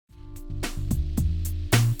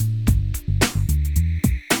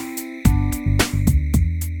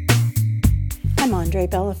Andre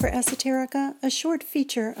Bella for Esoterica, a short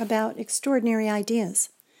feature about extraordinary ideas.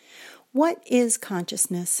 What is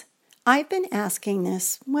consciousness? I've been asking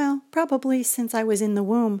this, probably since I was in the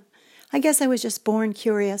womb. I guess I was just born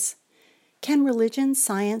curious. Can religion,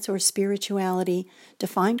 science, or spirituality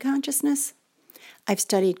define consciousness? I've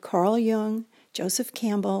studied Carl Jung, Joseph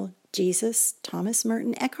Campbell, Jesus, Thomas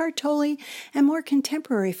Merton, Eckhart Tolle, and more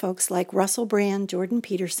contemporary folks like Russell Brand, Jordan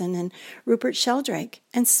Peterson, and Rupert Sheldrake,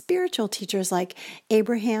 and spiritual teachers like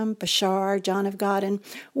Abraham, Bashar, John of God, and,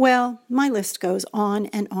 my list goes on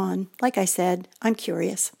and on. Like I said, I'm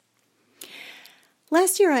curious.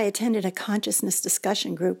 Last year I attended a consciousness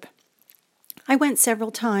discussion group. I went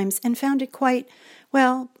several times and found it quite,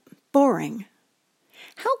 boring.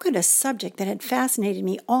 How could a subject that had fascinated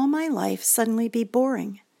me all my life suddenly be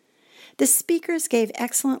boring? The speakers gave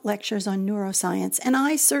excellent lectures on neuroscience, and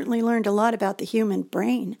I certainly learned a lot about the human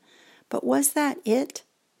brain. But was that it?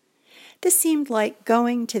 This seemed like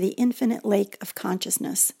going to the infinite lake of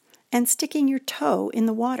consciousness and sticking your toe in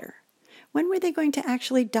the water. When were they going to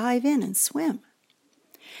actually dive in and swim?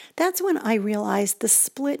 That's when I realized the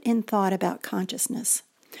split in thought about consciousness.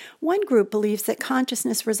 One group believes that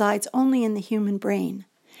consciousness resides only in the human brain,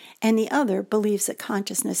 and the other believes that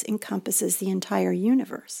consciousness encompasses the entire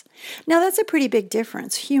universe. Now, that's a pretty big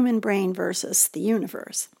difference, human brain versus the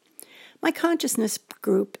universe. My consciousness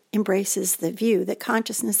group embraces the view that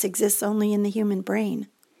consciousness exists only in the human brain.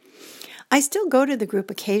 I still go to the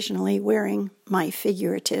group occasionally wearing my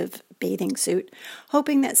figurative bathing suit,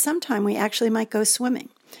 hoping that sometime we actually might go swimming.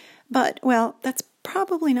 But, that's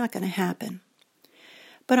probably not going to happen.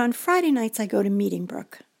 But on Friday nights I go to Meeting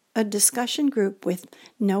Brook, a discussion group with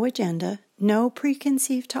no agenda, no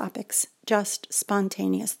preconceived topics, just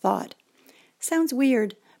spontaneous thought. Sounds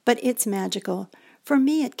weird, but it's magical. For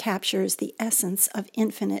me, it captures the essence of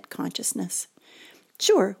infinite consciousness.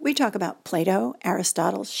 Sure, we talk about Plato,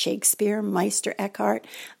 Aristotle, Shakespeare, Meister Eckhart,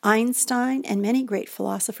 Einstein, and many great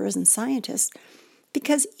philosophers and scientists,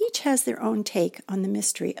 because each has their own take on the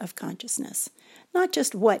mystery of consciousness. Not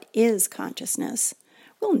just what is consciousness.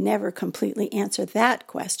 We'll never completely answer that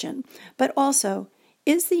question, but also,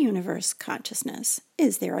 is the universe consciousness?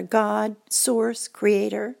 Is there a God, source,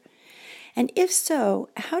 creator? And if so,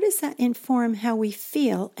 how does that inform how we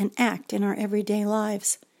feel and act in our everyday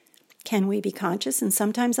lives? Can we be conscious and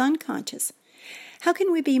sometimes unconscious? How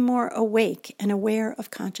can we be more awake and aware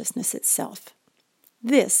of consciousness itself?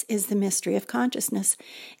 This is the mystery of consciousness.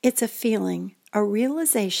 It's a feeling, a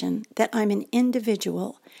realization that I'm an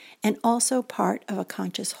individual and also part of a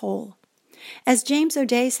conscious whole. As James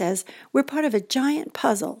O'Day says, we're part of a giant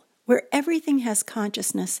puzzle where everything has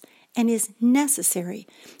consciousness and is necessary.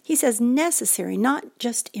 He says necessary, not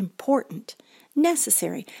just important.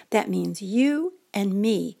 Necessary. That means you and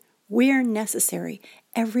me. We're necessary,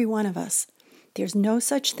 every one of us. There's no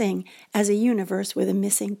such thing as a universe with a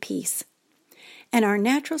missing piece. And our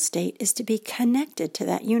natural state is to be connected to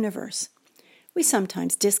that universe. We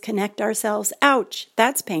sometimes disconnect ourselves. Ouch,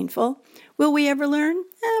 that's painful. Will we ever learn?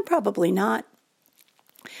 Probably not.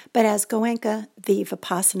 But as Goenka, the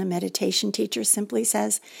Vipassana meditation teacher, simply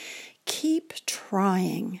says, keep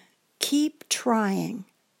trying. Keep trying.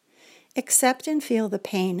 Accept and feel the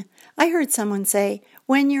pain. I heard someone say,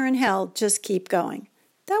 when you're in hell, just keep going.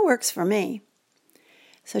 That works for me.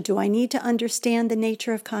 So do I need to understand the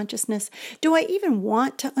nature of consciousness? Do I even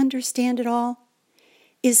want to understand it all?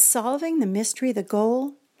 Is solving the mystery the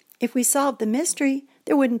goal? If we solved the mystery,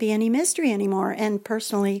 there wouldn't be any mystery anymore, and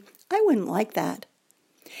personally, I wouldn't like that.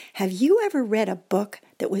 Have you ever read a book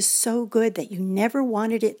that was so good that you never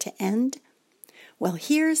wanted it to end? Well,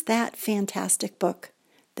 here's that fantastic book,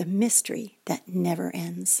 The Mystery That Never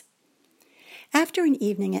Ends. After an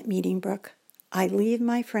evening at Meeting Brook, I leave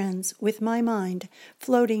my friends with my mind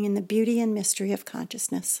floating in the beauty and mystery of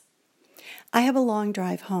consciousness. I have a long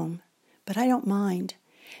drive home, but I don't mind,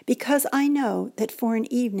 because I know that for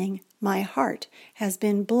an evening my heart has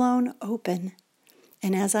been blown open,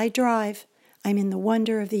 and as I drive, I'm in the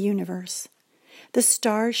wonder of the universe. The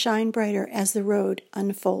stars shine brighter as the road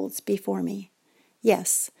unfolds before me.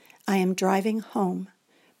 Yes, I am driving home,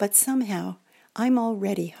 but somehow I'm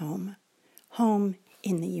already home. Home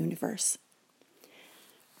in the universe.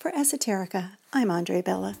 For Esoterica, I'm Andre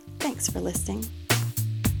Bella. Thanks for listening.